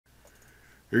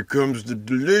Here comes the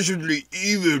deliciously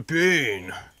evil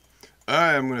pain.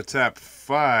 I am going to tap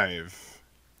 5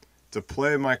 to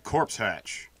play my Corpse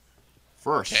Hatch.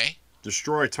 First, Okay.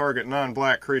 destroy target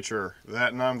non-black creature.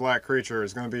 That non-black creature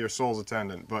is going to be your soul's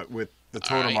attendant, but with the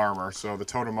totem Alright. armor, so the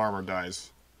totem armor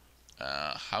dies.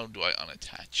 How do I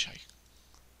unattach?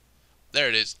 There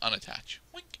it is. Unattach.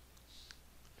 Wink.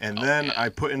 And then I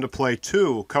put into play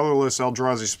 2 colorless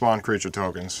Eldrazi spawn creature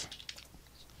tokens.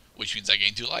 Which means I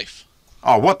gain 2 life.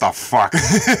 Oh, what the fuck?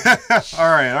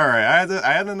 Alright.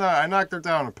 I knocked her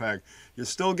down a peg. You're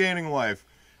still gaining life,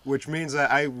 which means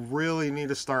that I really need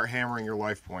to start hammering your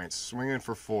life points. Swinging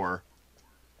for 4.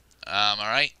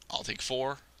 Alright. I'll take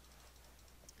 4.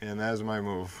 And that is my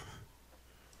move.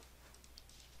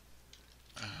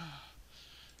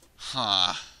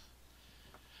 Huh.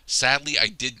 Sadly, I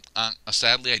did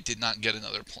not get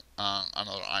another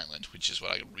island, which is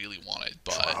what I really wanted.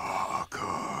 But Draw a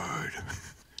card.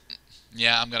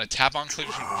 yeah, I'm gonna tap on Click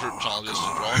Cryptologist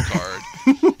to draw a card.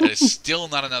 And it's still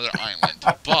not another island,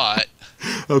 but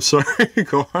I'm sorry.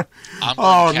 Go on. I'm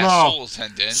going to cast Soul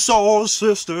Attendant. Soul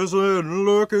Sisters, and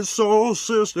look at Soul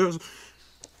Sisters.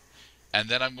 And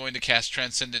then I'm going to cast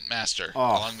Transcendent Master,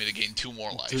 allowing me to gain 2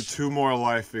 more life. 2 more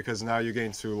life, because now you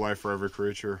gain 2 life for every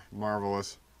creature.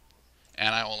 Marvelous.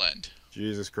 And I will end.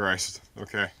 Jesus Christ.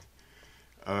 Okay.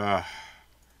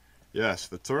 Yes,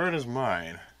 the turn is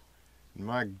mine.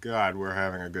 My God, we're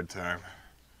having a good time.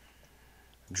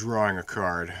 Drawing a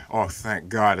card. Oh, thank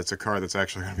God it's a card that's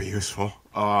actually going to be useful.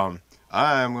 I'm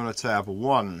going to tap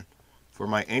 1 for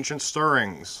my Ancient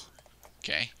Stirrings.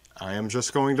 Okay. I am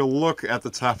just going to look at the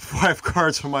top 5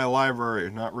 cards of my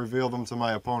library, not reveal them to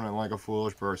my opponent like a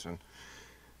foolish person.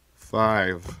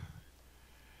 5.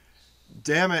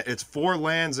 Damn it, it's 4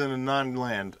 lands and a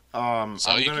non-land.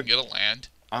 So you can get a land.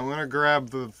 I'm going to grab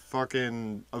the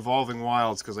fucking Evolving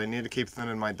Wilds because I need to keep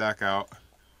thinning my deck out.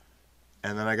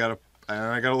 And then I gotta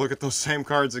look at those same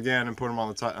cards again and put them on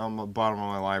the bottom of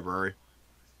my library.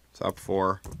 Top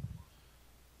 4.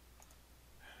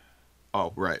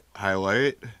 Oh, right.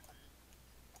 Highlight.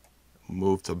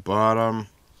 Move to bottom.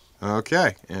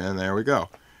 Okay, and there we go.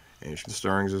 Ancient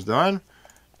Stirrings is done.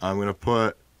 I'm going to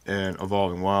put an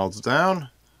Evolving Wilds down.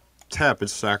 Tap it,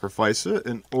 sacrifice it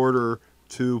in order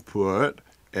to put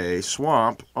a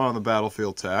Swamp on the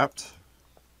battlefield tapped.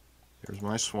 Here's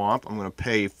my Swamp. I'm going to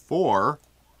pay 4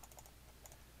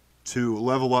 to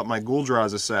level up my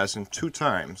Gul'Draz's Assassin 2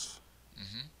 times.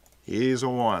 He's a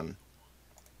 1.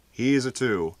 He's a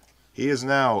 2. He is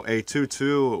now a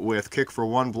 2/2 with kick for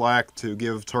 1 black to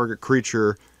give target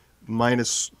creature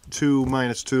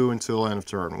 -2/-2 until end of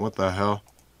turn. What the hell?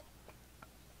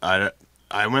 I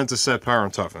meant to set power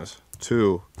and toughness.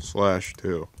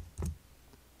 2/2.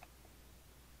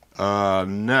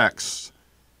 Next.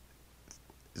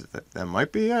 That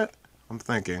might be it? I'm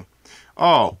thinking.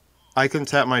 Oh, I can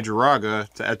tap my Jiraga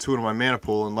to add 2 to my mana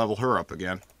pool and level her up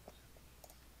again.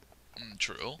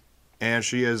 True. And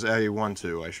she is a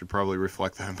 1/2. I should probably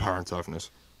reflect that in power and toughness.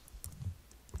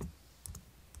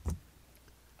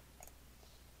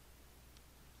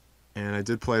 And I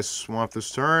did play a Swamp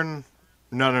this turn.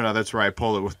 No, that's right. I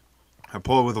pulled it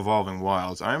with Evolving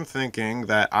Wilds. I'm thinking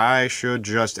that I should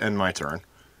just end my turn.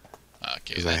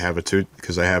 Okay. Because I have a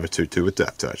 2/2 with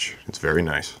Death Touch. It's very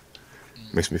nice.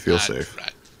 Makes me feel safe.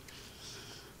 Right.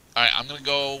 Alright, I'm gonna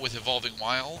go with Evolving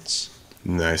Wilds.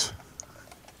 Nice.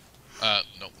 No,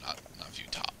 not view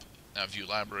top. Now view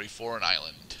library for an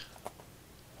island.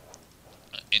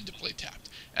 Into play tapped.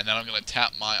 And then I'm gonna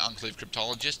tap my Enclave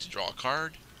Cryptologist to draw a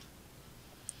card.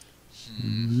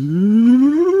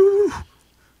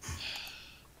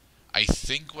 I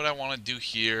think what I want to do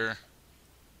here...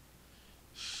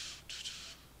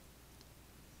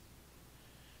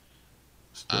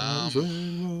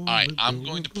 Alright, I'm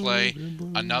going to play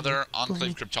another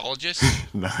Enclave Cryptologist.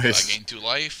 Nice. So I gain 2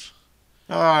 life.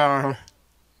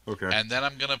 Okay. And then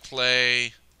I'm going to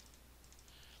play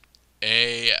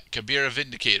a Kabira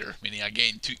Vindicator, meaning I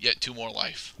gain yet 2 more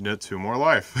life. Yet 2 more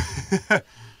life.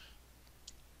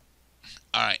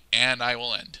 Alright, and I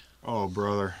will end. Oh,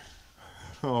 brother.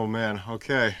 Oh, man.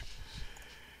 Okay.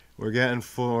 We're getting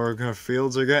full. Our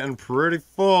fields are getting pretty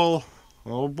full.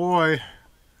 Oh, boy.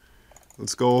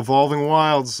 Let's go Evolving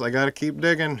Wilds. I gotta keep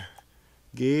digging.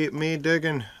 Keep me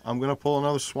digging. I'm gonna pull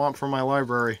another Swamp from my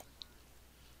library.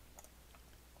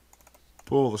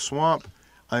 Pull the Swamp.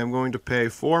 I am going to pay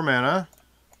 4 mana,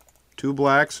 2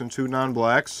 blacks and 2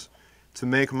 non-blacks, to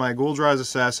make my Gul'Draz's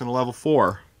Assassin level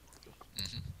 4.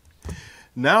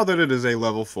 Now that it is a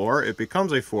level 4, it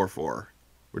becomes a 4/4,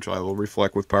 which I will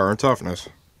reflect with power and toughness.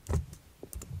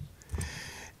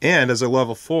 And as a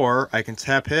level 4, I can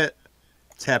tap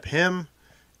him,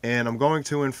 And I'm going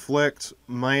to inflict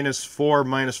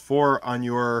 -4/-4 on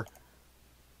your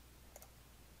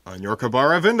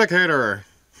Kabara Vindicator.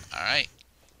 Alright.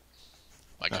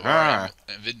 My Aha.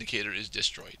 Kabara Vindicator is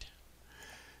destroyed.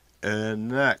 And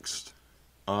next,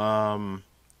 I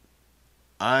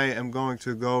am going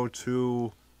to go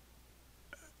to...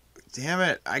 Damn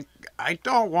it, I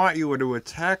don't want you to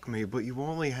attack me, but you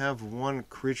only have one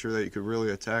creature that you could really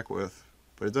attack with.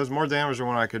 But it does more damage than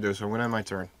what I could do, so I'm going to end my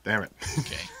turn. Damn it.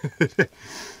 Okay.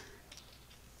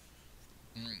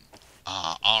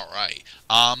 Alright.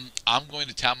 I'm going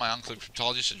to tap my Enclave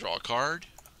Cryptologist to draw a card.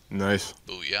 Nice.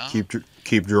 Booyah.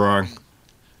 Keep drawing.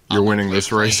 You're winning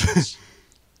this race.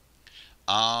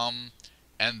 And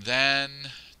then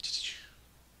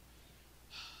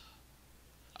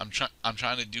I'm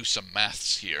trying to do some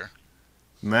maths here.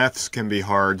 Maths can be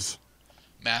hards.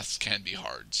 Maths can be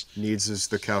hards. Needs is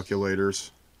the calculators.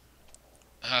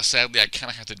 Sadly, I kind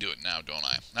of have to do it now, don't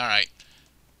I? All right.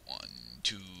 1,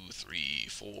 2, 3,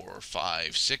 4,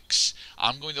 5, 6.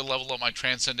 I'm going to level up my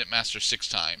Transcendent Master 6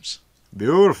 times.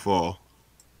 Beautiful.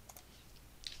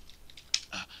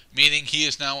 Meaning he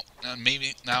is now,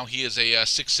 now he is a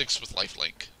 6/6 with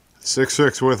lifelink.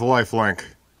 6/6 with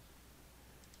lifelink.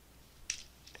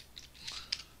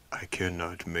 I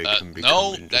cannot make him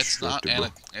become indestructible.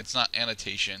 It's not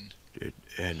annotation.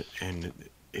 And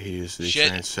he is the Shit.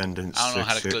 transcendent 6/6. I don't know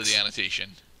how to clear the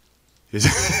annotation.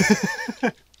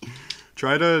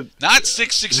 Try to not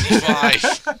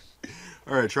 665.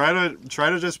 All right, try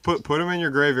to just put him in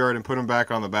your graveyard and put him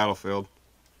back on the battlefield.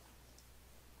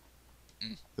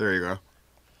 There you go.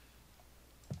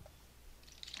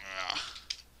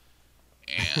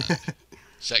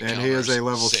 And he is a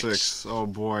level 6. Oh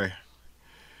boy.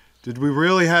 Did we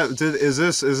really have? Is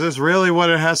this really what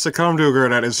it has to come to,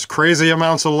 Gernette? It's crazy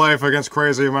amounts of life against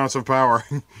crazy amounts of power.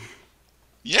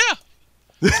 Yeah.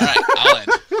 All right, I'll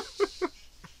end.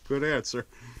 Good answer.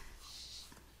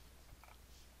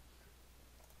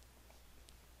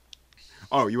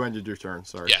 Oh, you ended your turn.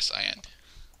 Sorry. Yes, I end.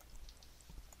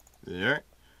 Yeah.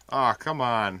 Ah, come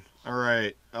on. All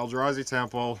right, Eldrazi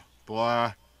Temple.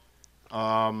 Blah.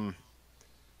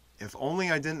 If only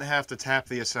I didn't have to tap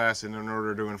the assassin in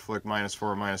order to inflict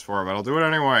 -4/-4, but I'll do it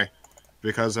anyway.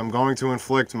 Because I'm going to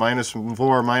inflict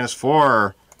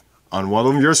 -4/-4 on one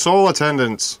of your soul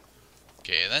attendants.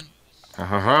 Okay, then. Ha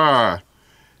ha ha.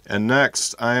 And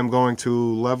next, I am going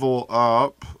to level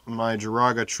up my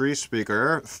Jiraga Tree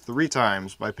Speaker 3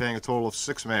 times by paying a total of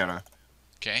 6 mana.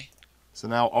 Okay. So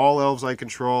now all elves I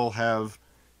control have...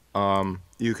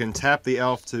 you can tap the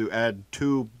elf to add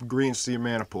 2 greens to your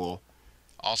mana pool.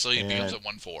 Also, he becomes a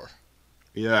 1/4.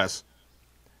 Yes.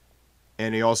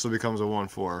 And he also becomes a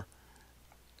 1/4.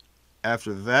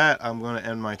 After that, I'm going to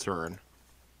end my turn.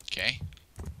 Okay.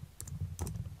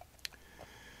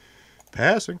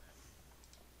 Passing.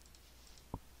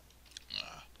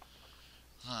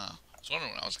 I was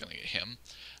wondering when I was going to get him.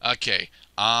 Okay.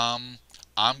 I'm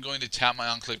going to tap my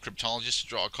Enclave Cryptologist to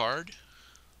draw a card.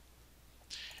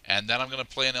 And then I'm going to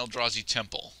play an Eldrazi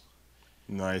Temple.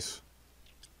 Nice.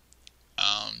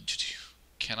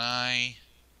 Can I?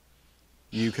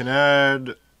 You can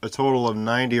add a total of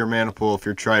 90 your mana pool if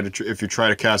you try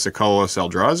to cast a colorless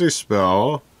Eldrazi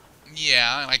spell.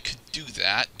 Yeah, and I could do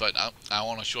that, but I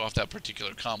want to show off that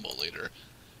particular combo later.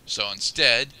 So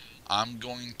instead, I'm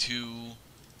going to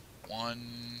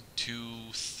 1,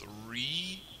 2,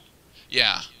 3.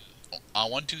 Yeah,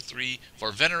 1, 2, 3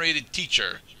 for Venerated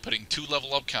Teacher, putting 2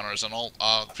 level up counters on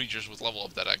all creatures with level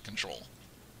up that I control.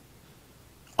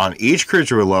 On each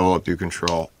creature with level up you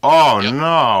control. Oh, yep.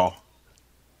 No.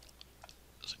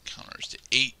 Set counters to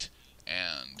 8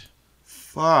 and...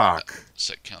 Fuck.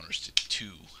 Set counters to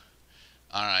 2.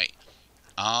 Alright.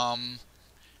 And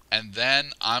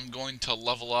then I'm going to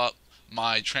level up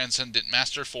my Transcendent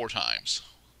Master 4 times.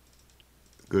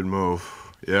 Good move.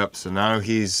 Yep, so now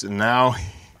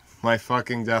my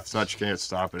fucking Death Touch can't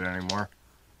stop it anymore.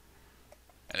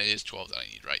 And it is 12 that I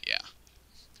need, right? Yeah.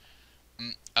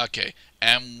 Okay,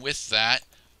 and with that,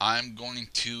 I'm going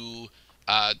to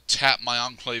tap my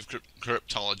Enclave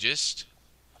Cryptologist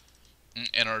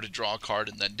in order to draw a card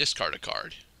and then discard a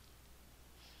card.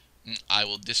 I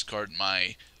will discard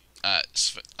my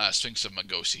Sphinx of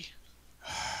Magosi.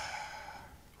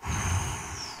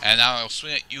 And now I'll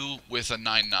swing at you with a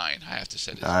 9/9. I have to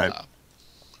set it up.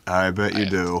 I bet you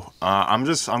do. I'm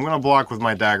gonna block with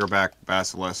my Daggerback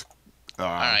Basilisk.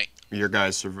 Alright. Your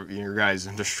guy's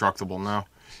indestructible now.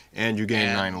 And you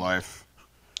gain 9 life.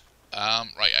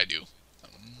 Right, I do.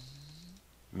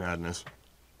 Madness.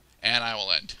 And I will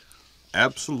end.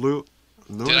 Absolute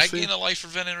lunacy. Did I gain a life for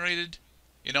Venerated?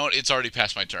 You know what? It's already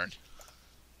past my turn.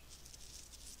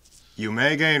 You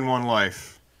may gain 1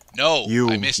 life. No,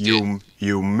 I missed it.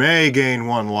 You may gain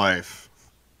 1 life.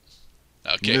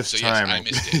 Okay, so yes, I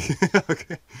missed it.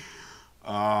 Okay.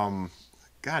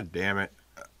 God damn it.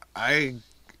 I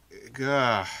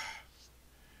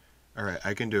all right,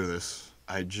 I can do this.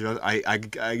 I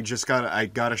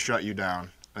gotta shut you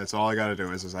down. That's all I gotta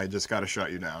do is I just gotta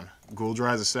shut you down.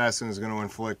 Gul'Draz's Assassin is gonna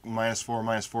inflict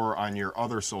 -4/-4 on your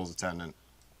other Soul's Attendant.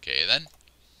 Okay then.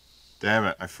 Damn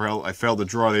it! I failed to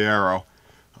draw the arrow.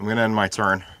 I'm gonna end my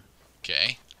turn.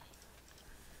 Okay.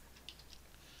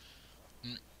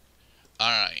 All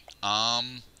right. I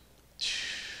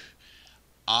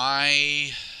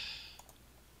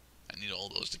need all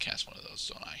those to cast one of those,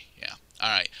 don't I? Yeah. All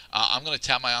right. I'm gonna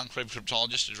tap my Enclave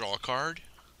Cryptologist to draw a card.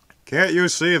 Can't you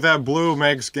see that blue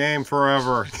makes game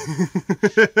forever?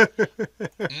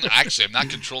 Actually, I'm not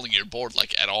controlling your board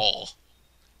like at all.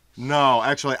 No,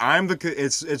 actually,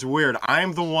 it's weird.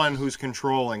 I'm the one who's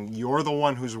controlling. You're the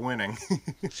one who's winning.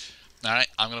 All right.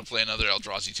 I'm gonna play another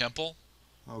Eldrazi Temple.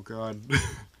 Oh god.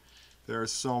 There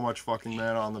is so much fucking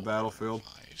mana on the battlefield.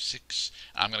 5, 6.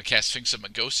 I'm gonna cast Sphinx of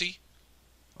Magosi.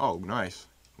 Oh, nice.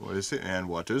 What is it? And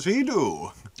what does he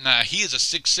do? He is a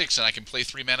 6/6, and I can play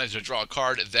 3 mana to draw a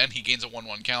card. Then he gains a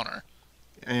 1/1 counter.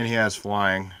 And he has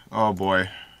flying. Oh boy.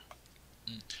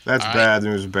 That's All bad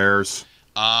news, Bears.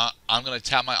 I'm going to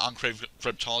tap my Enclave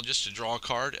Cryptologist to draw a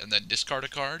card and then discard a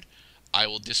card. I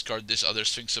will discard this other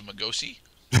Sphinx of Magosi.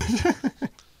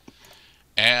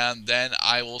 And then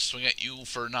I will swing at you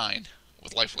for 9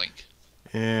 with lifelink.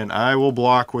 And I will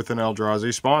block with an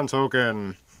Eldrazi spawn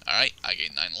token. Alright, I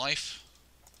gain 9 life.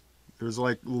 There's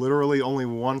like literally only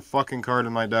 1 fucking card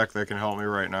in my deck that can help me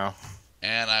right now.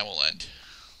 And I will end.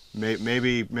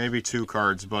 Maybe 2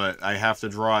 cards, but I have to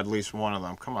draw at least 1 of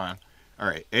them. Come on.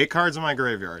 Alright, 8 cards in my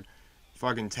graveyard.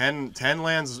 Fucking 10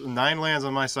 lands, 9 lands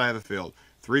on my side of the field.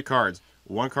 3 cards,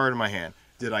 1 card in my hand.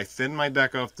 Did I thin my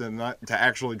deck up to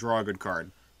actually draw a good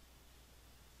card?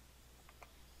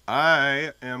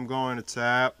 I am going to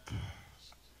tap...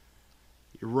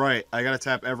 You're right, I gotta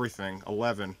tap everything.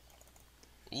 11.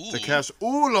 Ooh. To cast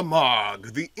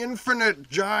Ulamog, the Infinite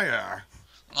Gyre.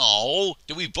 Oh,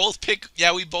 did we both pick...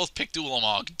 Yeah, we both picked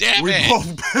Ulamog. Damn We it!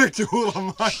 both picked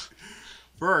Ulamog.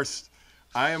 First,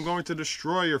 I am going to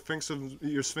destroy your Sphinx of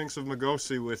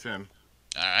Magosi with him.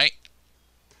 Alright.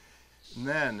 And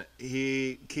then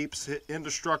he keeps it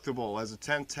indestructible as a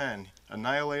 10/10,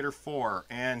 Annihilator 4,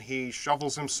 and he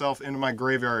shuffles himself into my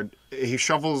graveyard. He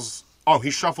shuffles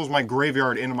my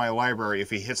graveyard into my library if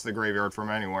he hits the graveyard from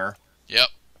anywhere. Yep.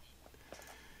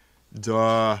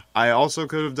 Duh. I also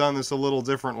could have done this a little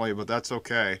differently, but that's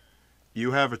okay.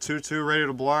 You have a 2/2 ready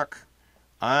to block.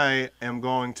 I am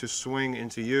going to swing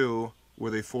into you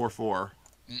with a 4/4.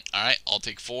 Alright, I'll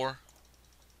take 4.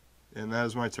 And that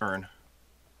is my turn.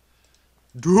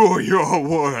 Do your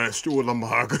worst,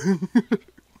 Ulamog.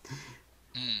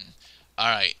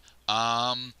 Alright.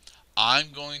 I'm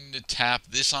going to tap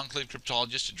this Enclave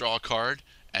Cryptologist to draw a card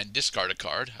and discard a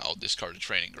card. I'll discard a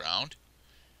Training Ground.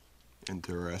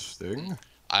 Interesting.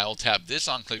 I'll tap this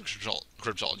Enclave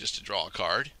Cryptologist to draw a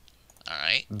card.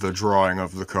 Alright. The drawing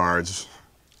of the cards.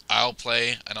 I'll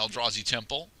play an Eldrazi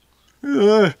Temple.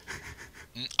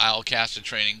 I'll cast a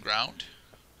Training Ground.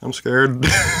 I'm scared.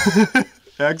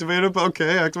 Activated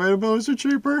bows are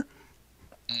cheaper.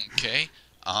 Okay.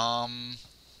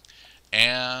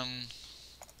 And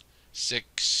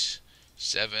 6,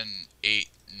 7, 8,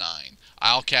 9.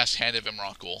 I'll cast Hand of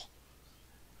Emrakul.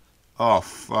 Oh,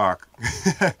 fuck.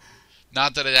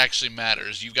 Not that it actually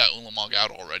matters. You got Ulamog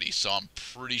out already, so I'm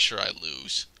pretty sure I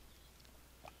lose.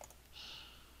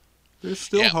 There's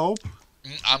still hope.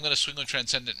 I'm going to swing with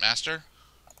Transcendent Master.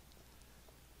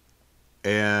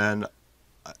 And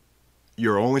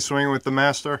you're only swinging with the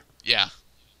Master? Yeah.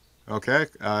 Okay,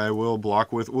 I will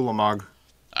block with Ulamog.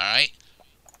 Alright.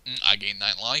 I gain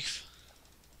 9 life.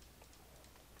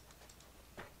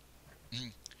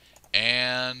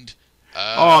 And...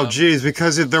 oh, jeez,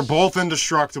 because they're both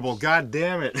indestructible. God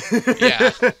damn it.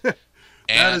 Yeah.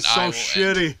 That is so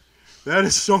shitty. That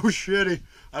is so shitty.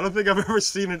 I don't think I've ever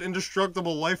seen an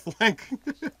indestructible lifelink.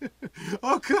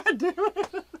 Oh, god damn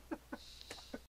it.